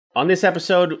On this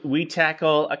episode, we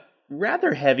tackle a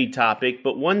rather heavy topic,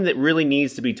 but one that really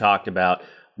needs to be talked about: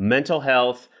 mental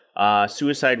health,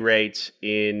 suicide rates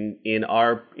in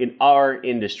our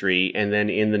industry, and then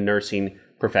in the nursing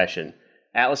profession.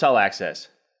 Atlas All Access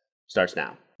starts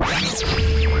now. From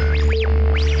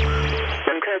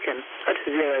Kirkham at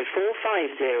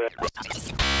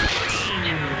 0450.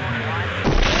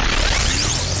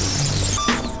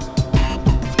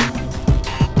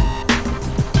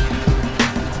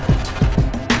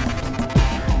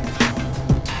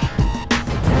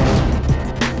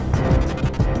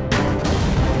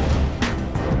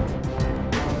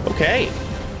 Okay,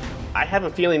 I have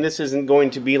a feeling this isn't going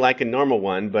to be like a normal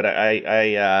one, but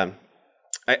I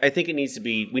think it needs to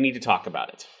be. We need to talk about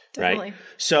it, Definitely. right?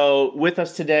 So with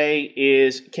us today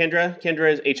is Kendra.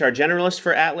 Kendra is HR generalist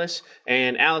for Atlas,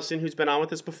 and Allison, who's been on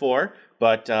with us before,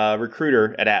 but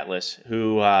recruiter at Atlas.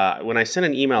 Who, when I sent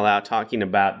an email out talking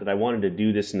about that I wanted to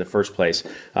do this in the first place,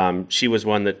 she was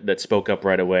one that spoke up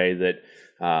right away. That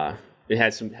it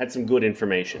had some good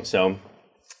information. So,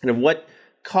 kind of what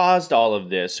caused all of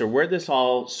this, or where this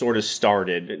all sort of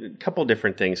started. A couple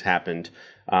different things happened.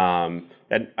 And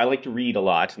I like to read a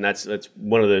lot, and that's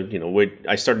one of the,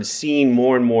 I started seeing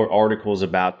more and more articles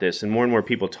about this and more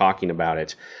people talking about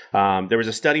it. There was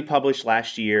a study published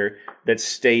last year that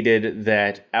stated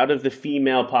that out of the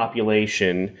female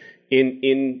population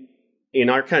in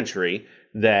our country,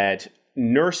 that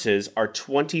nurses are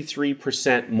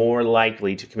 23% more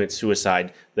likely to commit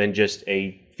suicide than just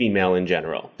a female in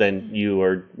general, than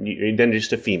than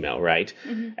just a female, right?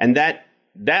 Mm-hmm. And that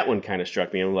one kind of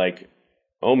struck me. I'm like,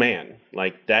 oh man,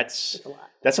 like that's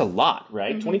a lot,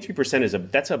 right? Mm-hmm.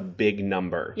 23% that's a big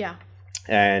number. Yeah.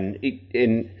 And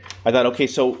I thought, okay,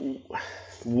 so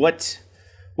what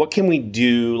can we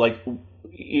do? Like,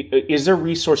 is there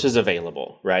resources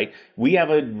available, right? We have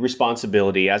a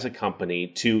responsibility as a company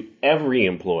to every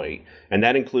employee, and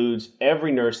that includes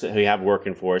every nurse that we have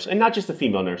working for us, and not just the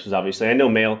female nurses, obviously. I know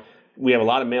we have a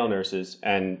lot of male nurses,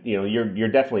 and you're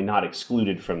definitely not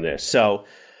excluded from this. So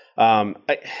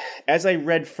as I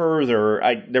read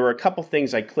further, there were a couple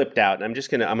things I clipped out, and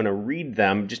I'm gonna read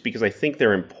them just because I think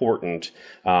they're important.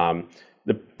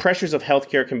 The pressures of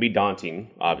healthcare can be daunting,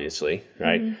 obviously,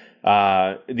 right? Mm-hmm.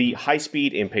 The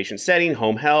high-speed inpatient setting,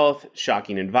 home health,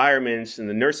 shocking environments, and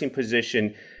the nursing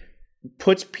position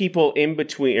puts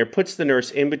the nurse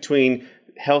in between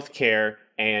healthcare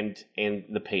and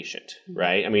the patient,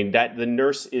 right? I mean, that the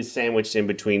nurse is sandwiched in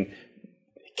between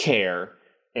care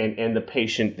and the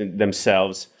patient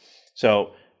themselves.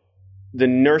 So the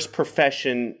nurse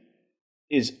profession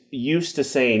is used to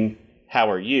saying, "How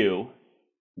are you?"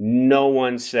 No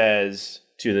one says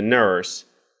to the nurse,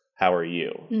 "How are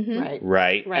you?" Mm-hmm.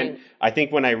 Right. And I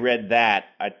think when I read that,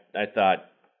 I thought,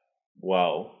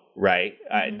 whoa, right?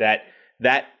 Mm-hmm.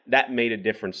 That made a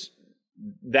difference.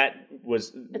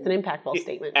 It's an impactful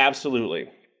statement. Absolutely.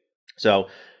 So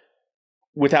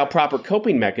without proper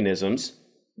coping mechanisms,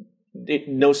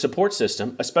 no support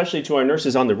system, especially to our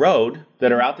nurses on the road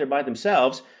that are out there by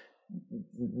themselves,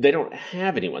 they don't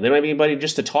have anyone. They don't have anybody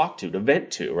just to talk to vent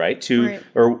to, right?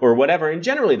 Or whatever. And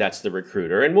generally that's the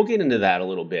recruiter. And we'll get into that a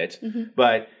little bit. Mm-hmm.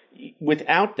 But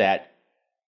without that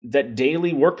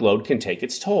daily workload can take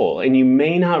its toll. And you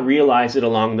may not realize it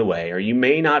along the way, or you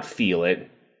may not feel it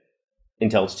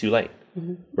until it's too late,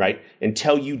 mm-hmm. right?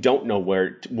 Until you don't know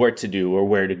what to do or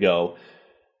where to go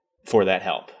for that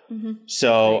help. Mm-hmm.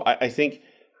 So I think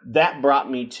that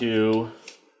brought me to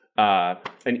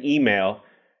an email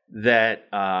that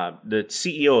the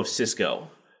CEO of Cisco,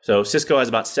 so Cisco has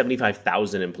about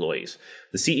 75,000 employees.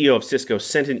 The CEO of Cisco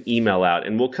sent an email out,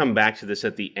 and we'll come back to this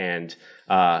at the end,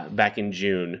 back in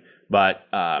June, but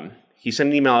he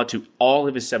sent an email out to all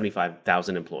of his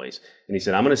 75,000 employees, and he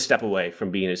said, "I'm going to step away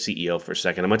from being a CEO for a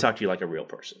second. I'm going to talk to you like a real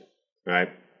person, all right?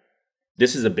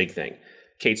 This is a big thing.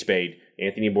 Kate Spade,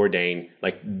 Anthony Bourdain,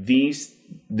 like this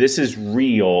is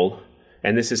real,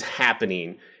 and this is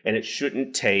happening, and it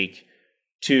shouldn't take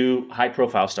two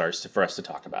high-profile stars for us to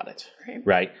talk about it,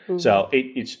 right?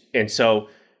 Mm-hmm. So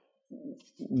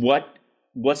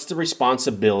what's the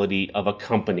responsibility of a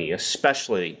company,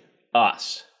 especially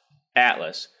us,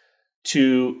 Atlas,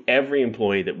 to every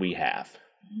employee that we have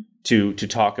to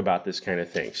talk about this kind of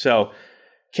thing? So,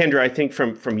 Kendra, I think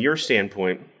from your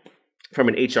standpoint, from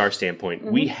an HR standpoint,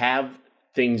 mm-hmm. we have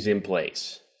things in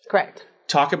place. Correct.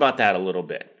 Talk about that a little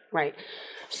bit. Right.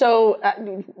 So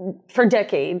for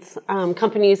decades,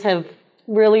 companies have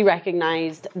really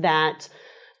recognized that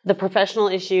the professional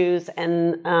issues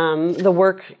and the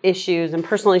work issues and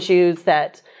personal issues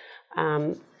that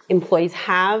employees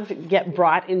get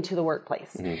brought into the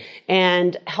workplace. Mm-hmm.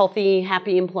 And healthy,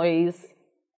 happy employees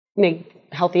make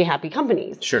healthy, happy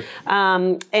companies. Sure.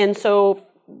 And so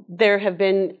there have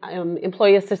been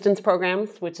employee assistance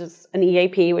programs, which is an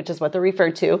EAP, which is what they're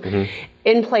referred to,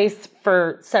 in place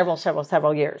for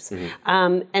several years.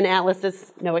 And Atlas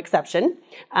is no exception,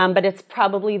 but it's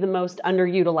probably the most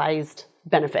underutilized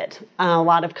benefit. A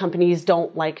lot of companies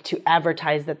don't like to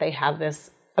advertise that they have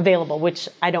this available, which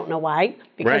I don't know why,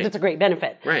 because it's a great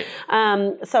benefit. Right.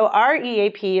 So our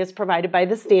EAP is provided by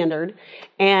the Standard,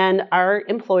 and our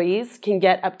employees can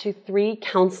get up to 3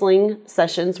 counseling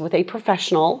sessions with a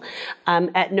professional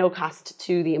at no cost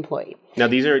to the employee. Now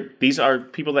these are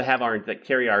people that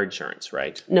carry our insurance,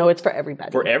 right? No, it's for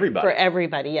everybody. For everybody. For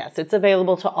everybody, yes. It's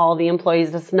available to all the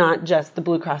employees. It's not just the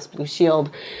Blue Cross Blue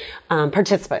Shield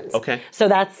participants. Okay. So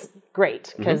that's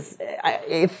great, because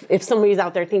if somebody's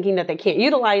out there thinking that they can't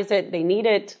utilize it, they need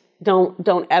it,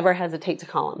 don't ever hesitate to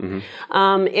call them.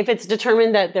 If it's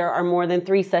determined that there are more than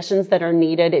 3 sessions that are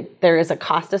needed, there is a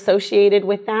cost associated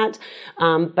with that,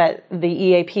 but the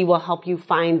EAP will help you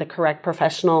find the correct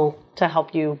professional to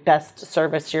help you best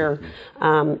service your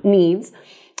needs.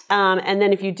 And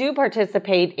then if you do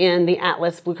participate in the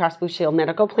Atlas Blue Cross Blue Shield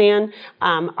medical plan,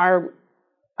 our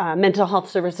mental health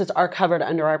services are covered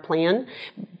under our plan,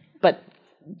 but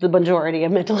the majority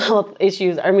of mental health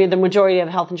issues, the majority of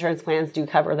health insurance plans do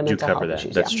cover the mental health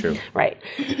issues. That's true. Right.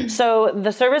 So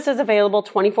the service is available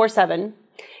 24/7,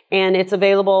 and it's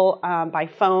available by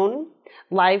phone,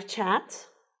 live chat,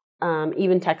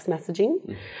 even text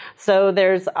messaging. So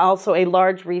there's also a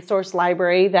large resource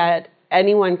library that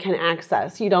anyone can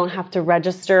access. You don't have to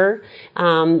register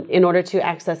in order to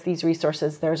access these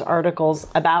resources. There's articles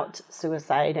about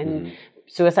suicide and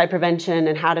suicide prevention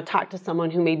and how to talk to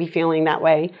someone who may be feeling that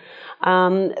way.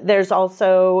 There's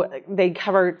also, they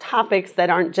cover topics that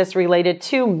aren't just related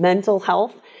to mental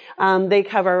health. They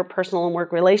cover personal and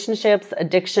work relationships,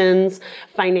 addictions,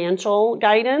 financial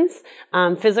guidance,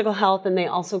 physical health, and they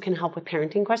also can help with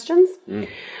parenting questions.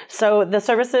 So the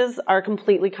services are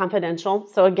completely confidential.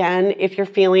 So again, if you're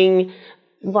feeling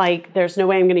like there's no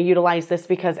way I'm going to utilize this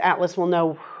because Atlas will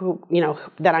know who,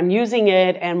 that I'm using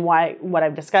it and what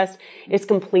I've discussed, it's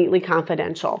completely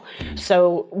confidential.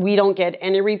 So we don't get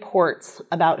any reports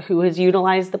about who has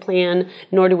utilized the plan,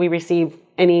 nor do we receive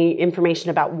any information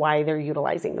about why they're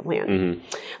utilizing the plan.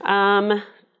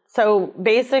 So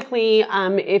basically,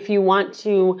 if you want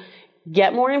to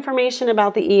get more information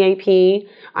about the EAP,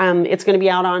 it's going to be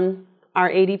out on our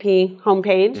ADP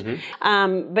homepage,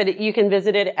 but you can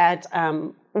visit it at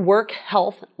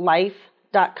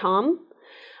workhealthlife.com.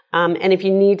 And if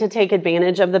you need to take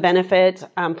advantage of the benefit,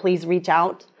 please reach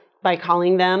out by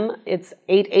calling them. It's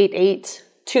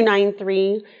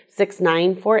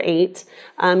 888-293-6948.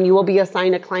 You will be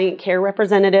assigned a client care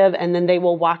representative, and then they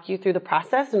will walk you through the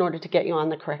process in order to get you on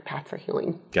the correct path for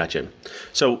healing. Gotcha.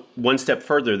 So one step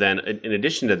further then, in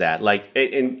addition to that,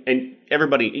 and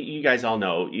everybody, you guys all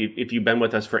know, if you've been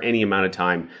with us for any amount of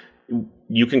time,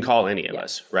 you can call any of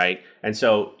us, right? And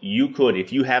so you could,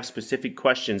 if you have specific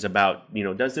questions about,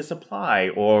 does this apply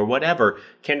or whatever,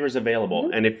 Kendra's available.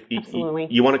 And if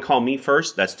you want to call me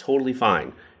first, that's totally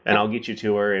fine. And I'll get you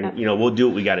to her, and we'll do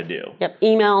what we got to do.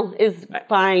 Email is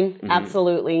fine.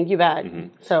 Absolutely, you bet.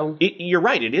 So you're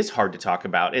right. It is hard to talk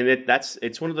about, and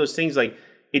it's one of those things. Like,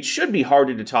 it should be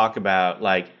harder to talk about.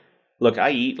 Like, look,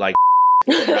 I eat like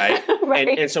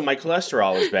right, and so my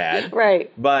cholesterol is bad,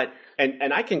 right? But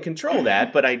and I can control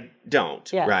that, but I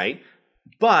don't, right?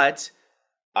 But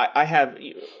I have,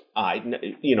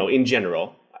 in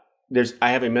general.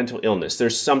 I have a mental illness.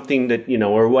 There's something that,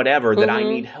 or whatever that I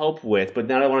need help with, but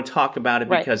now I want to talk about it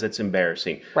because it's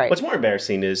embarrassing. What's more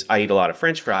embarrassing is I eat a lot of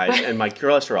French fries and my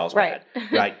cholesterol's bad.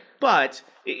 Right. But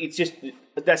it's just,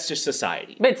 that's just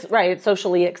society. But it's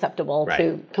socially acceptable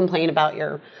to complain about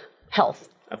your health.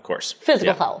 Of course.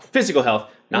 Physical health. Physical health.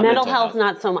 Not mental health,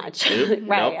 not so much. Nope.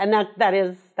 Right. And that's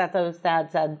a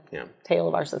sad tale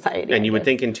of our society. And you would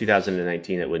think in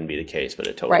 2019 it wouldn't be the case, but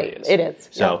it totally is. It is.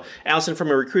 So, Allison, from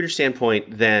a recruiter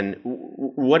standpoint, then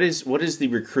what is the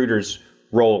recruiter's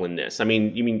role in this? I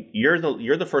mean, you're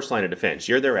the first line of defense.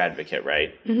 You're their advocate,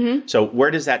 right? So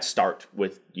where does that start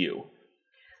with you?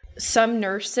 Some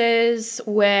nurses,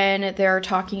 when they're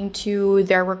talking to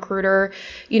their recruiter,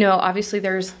 obviously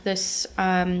there's this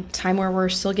time where we're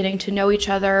still getting to know each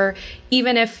other,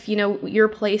 even if, you're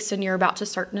placed and you're about to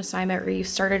start an assignment or you've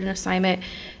started an assignment.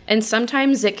 And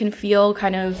sometimes it can feel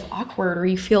kind of awkward, or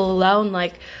you feel alone,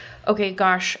 like, okay,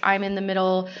 gosh, I'm in the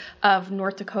middle of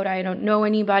North Dakota. I don't know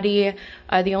anybody.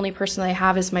 The only person I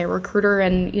have is my recruiter.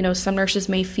 And, some nurses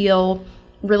may feel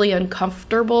really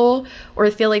uncomfortable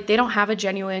or feel like they don't have a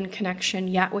genuine connection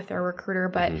yet with their recruiter.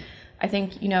 But I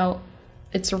think,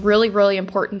 it's really, really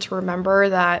important to remember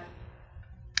that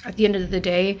at the end of the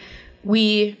day,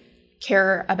 we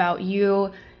care about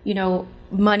you, you know,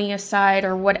 money aside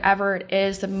or whatever it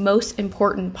is. The most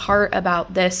important part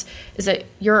about this is that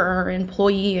you're our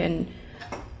employee and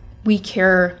we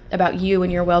care about you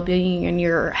and your well-being and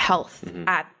your health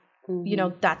you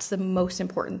know, that's the most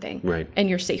important thing. Right. And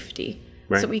your safety.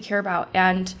 Right. That's what we care about.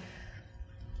 And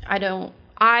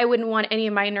I wouldn't want any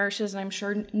of my nurses, and I'm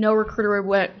sure no recruiter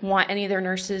would want any of their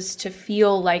nurses to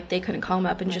feel like they couldn't call them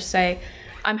up and just say,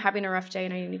 I'm having a rough day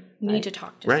and I need to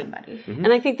talk to somebody.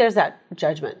 And I think there's that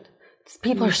judgment.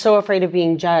 People are so afraid of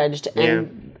being judged,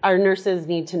 and our nurses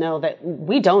need to know that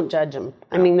we don't judge them.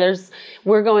 I mean,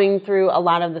 we're going through a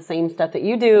lot of the same stuff that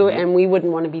you do, and we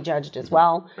wouldn't want to be judged as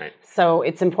well. Right. So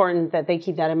it's important that they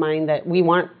keep that in mind, that we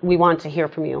want to hear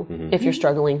from you if you're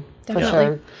struggling. Definitely. For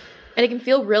sure. And it can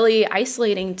feel really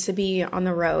isolating to be on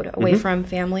the road, away from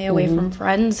family, away from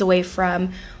friends, away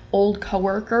from old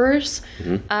coworkers.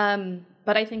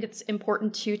 But I think it's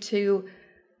important to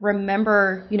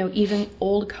remember, you know, even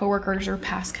old coworkers or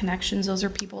past connections. Those are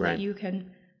people that you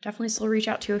can definitely still reach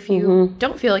out to if you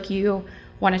don't feel like you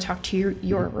want to talk to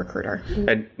your recruiter.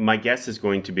 And my guess is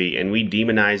going to be, and we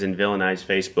demonize and villainize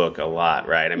Facebook a lot,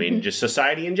 right? I mean, just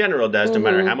society in general does, no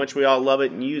matter how much we all love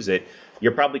it and use it.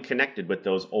 You're probably connected with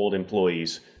those old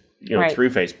employees, you know,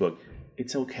 through Facebook.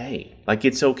 It's okay. Like,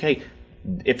 it's okay.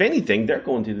 If anything, they're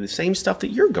going through the same stuff that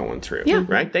you're going through,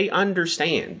 right? They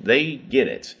understand. They get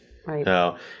it. Right.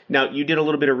 Now, you did a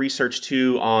little bit of research,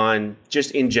 too, on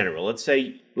just in general. Let's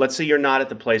say you're not at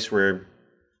the place where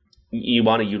you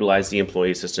want to utilize the employee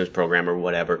assistance program or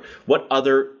whatever. What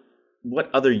other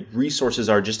resources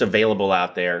are just available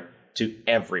out there to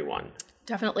everyone?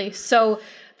 Definitely. So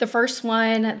the first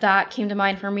one that came to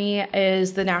mind for me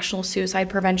is the National Suicide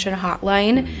Prevention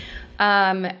Hotline.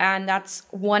 And that's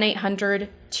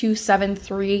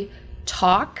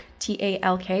 1-800-273-TALK,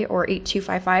 TALK, or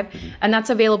 8255. And that's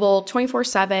available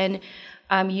 24/7.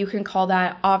 You can call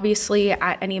that obviously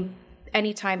at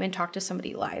any time and talk to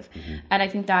somebody live. And I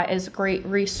think that is a great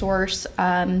resource,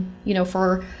 you know,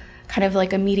 for kind of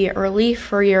like immediate relief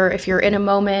for if you're in a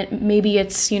moment, maybe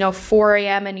it's, you know, 4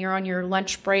 a.m. and you're on your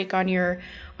lunch break on your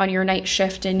night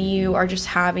shift and you are just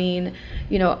having,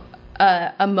 you know,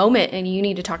 a moment and you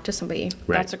need to talk to somebody.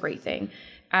 Right. That's a great thing.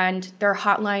 And there are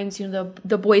hotlines, you know,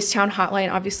 the Boystown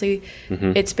hotline, obviously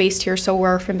it's based here, so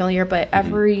we're familiar, but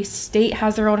every state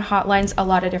has their own hotlines. A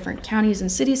lot of different counties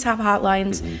and cities have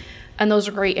hotlines. And those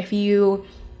are great if you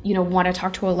know, want to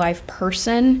talk to a live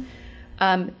person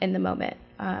in the moment.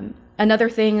 Another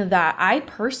thing that I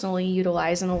personally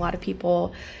utilize, and a lot of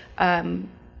people, a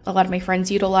lot of my friends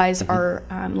utilize, are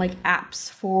like apps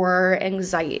for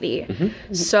anxiety.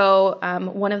 So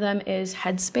one of them is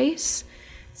Headspace.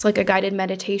 It's like a guided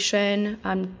meditation,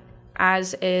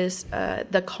 as is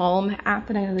the Calm app,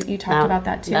 and I know that you talked about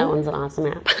that too. That one's an awesome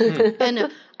app.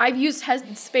 And I've used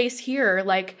Headspace here.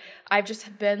 Like, I've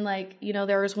just been like, you know,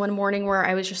 there was one morning where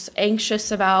I was just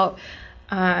anxious about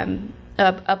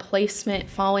a placement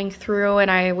falling through, and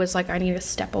I was like, I need to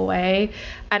step away.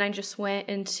 And I just went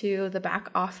into the back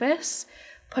office,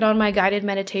 put on my guided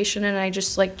meditation, and I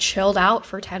just like chilled out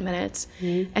for 10 minutes.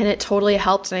 And it totally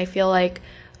helped. And I feel like,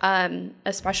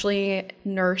 especially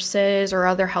nurses or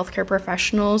other healthcare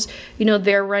professionals, you know,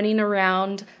 they're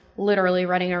literally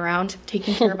running around,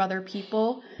 taking care of other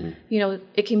people. You know,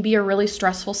 it can be a really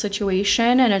stressful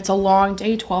situation, and it's a long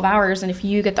day, 12 hours. And if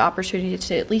you get the opportunity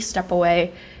to at least step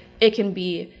away, it can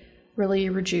be really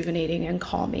rejuvenating and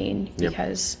calming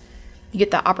because you get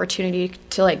the opportunity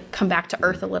to like come back to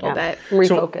earth a little bit.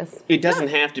 Refocus. So it doesn't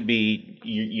have to be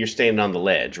you're standing on the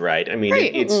ledge, right? I mean,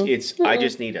 it's I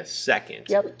just need a second.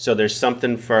 So there's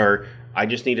something for I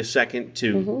just need a second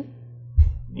to,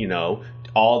 you know,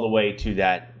 all the way to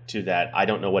that I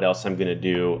don't know what else I'm going to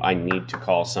do. I need to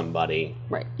call somebody.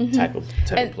 Right. Type of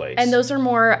place. And those are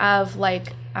more of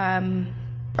like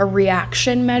a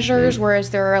reaction measures,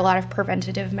 whereas there are a lot of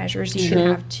preventative measures you can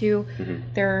have too.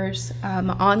 There's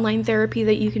online therapy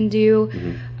that you can do.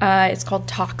 It's called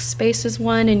Talkspace is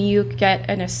one, and you get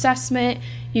an assessment,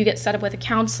 you get set up with a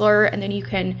counselor, and then you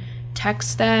can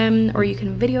text them or you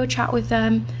can video chat with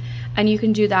them, and you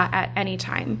can do that at any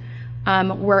time,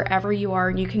 wherever you are,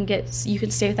 and you can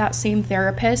stay with that same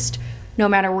therapist no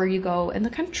matter where you go in the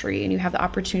country, and you have the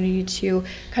opportunity to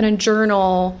kind of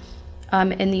journal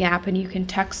in the app, and you can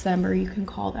text them or you can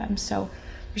call them. So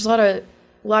there's a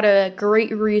lot of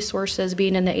great resources.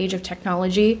 Being in the age of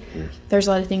technology, there's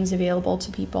a lot of things available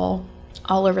to people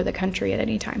all over the country at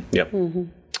any time. Yep. And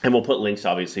we'll put links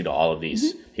obviously to all of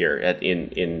these here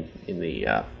in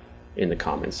the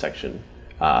comments section.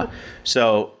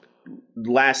 So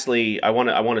lastly, I want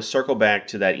to circle back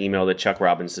to that email that Chuck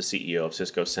Robbins, the CEO of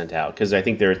Cisco, sent out, because I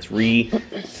think there are 3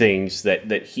 things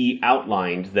that he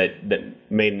outlined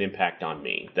that made an impact on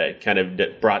me, that kind of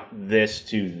that brought this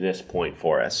to this point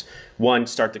for us. One,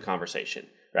 start the conversation.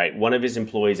 Right. One of his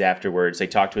employees afterwards, they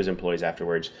talked to his employees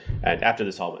afterwards, and after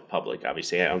this all went public,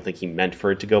 obviously, I don't think he meant for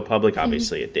it to go public.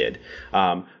 Obviously, it did.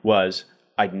 Was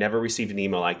I'd never received an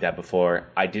email like that before.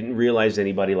 I didn't realize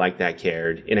anybody like that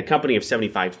cared. In a company of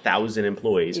 75,000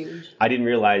 employees, huge. I didn't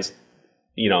realize,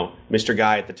 Mr.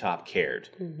 Guy at the top cared.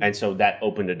 And so that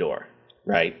opened a door.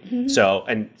 Right. So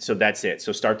that's it.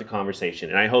 So start the conversation.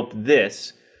 And I hope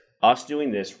us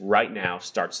doing this right now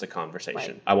starts the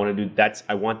conversation. Right. I want to do that.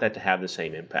 I want that to have the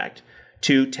same impact.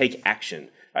 2, take action.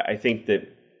 I think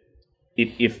that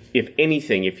if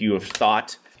anything, if you have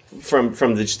thought from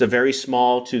just the very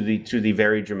small to the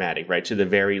very dramatic, right, to the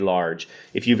very large,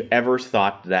 if you've ever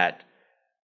thought that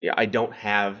I don't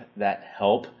have that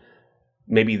help,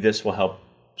 maybe this will help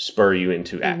spur you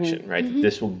into action, right?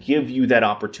 This will give you that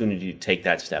opportunity to take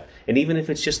that step. And even if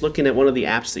it's just looking at one of the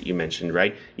apps that you mentioned,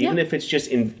 right? Even if it's just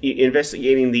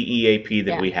investigating the EAP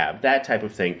that we have, that type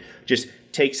of thing, just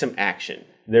take some action.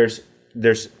 There's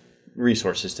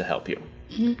resources to help you.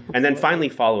 And then finally,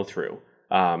 follow through.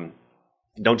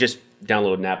 Don't just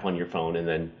download an app on your phone and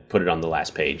then put it on the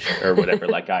last page or whatever,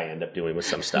 like I end up doing with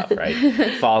some stuff, right?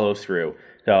 Follow through.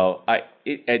 So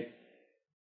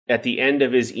at the end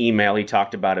of his email, he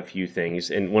talked about a few things.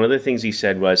 And one of the things he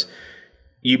said was,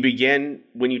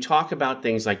 when you talk about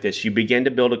things like this, you begin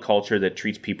to build a culture that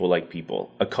treats people like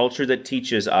people, a culture that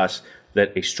teaches us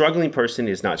that a struggling person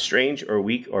is not strange or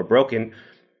weak or broken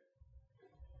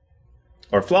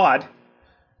or flawed,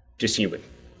 just human.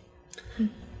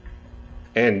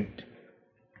 And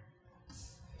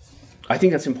I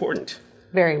think that's important.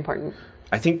 Very important.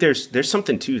 I think there's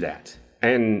something to that.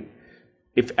 And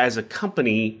if as a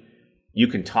company you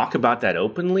can talk about that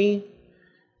openly,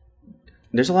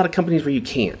 there's a lot of companies where you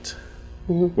can't,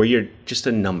 where you're just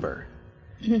a number.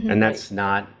 And that's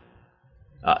not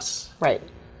us. Right.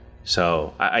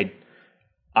 So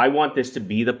I want this to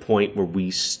be the point where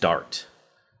we start.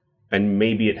 And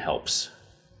maybe it helps.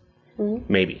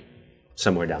 Maybe.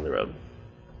 Somewhere down the road.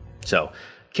 So,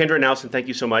 Kendra and Allison, thank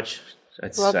you so much.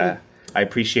 I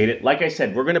appreciate it. Like I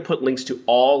said, we're going to put links to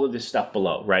all of this stuff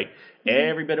below, right?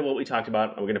 Every bit of what we talked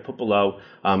about, we're going to put below.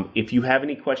 If you have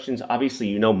any questions,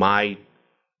 obviously,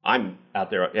 I'm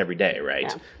out there every day, right?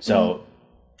 Yeah. So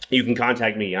you can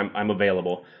contact me. I'm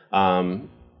available.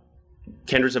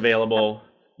 Kendra's available.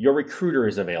 Your recruiter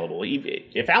is available.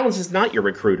 If Alice is not your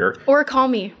recruiter. Or call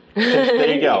me.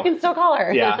 There you go. You can still call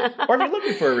her. Yeah. Or if you're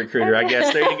looking for a recruiter, I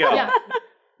guess. There you go. Yeah.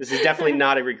 This is definitely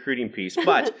not a recruiting piece.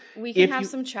 But we can have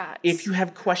some chats. If you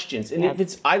have questions,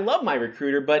 and I love my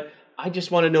recruiter, but I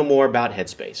just want to know more about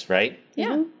Headspace, right?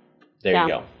 Yeah. There you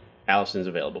go. Allison's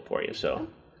available for you. So,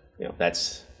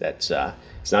 that's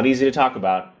it's not easy to talk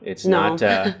about. It's not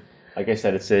like I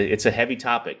said, it's a heavy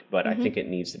topic, but I think it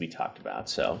needs to be talked about.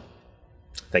 So,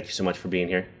 thank you so much for being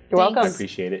here. You're welcome. I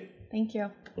appreciate it. Thank you.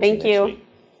 We'll see you next week.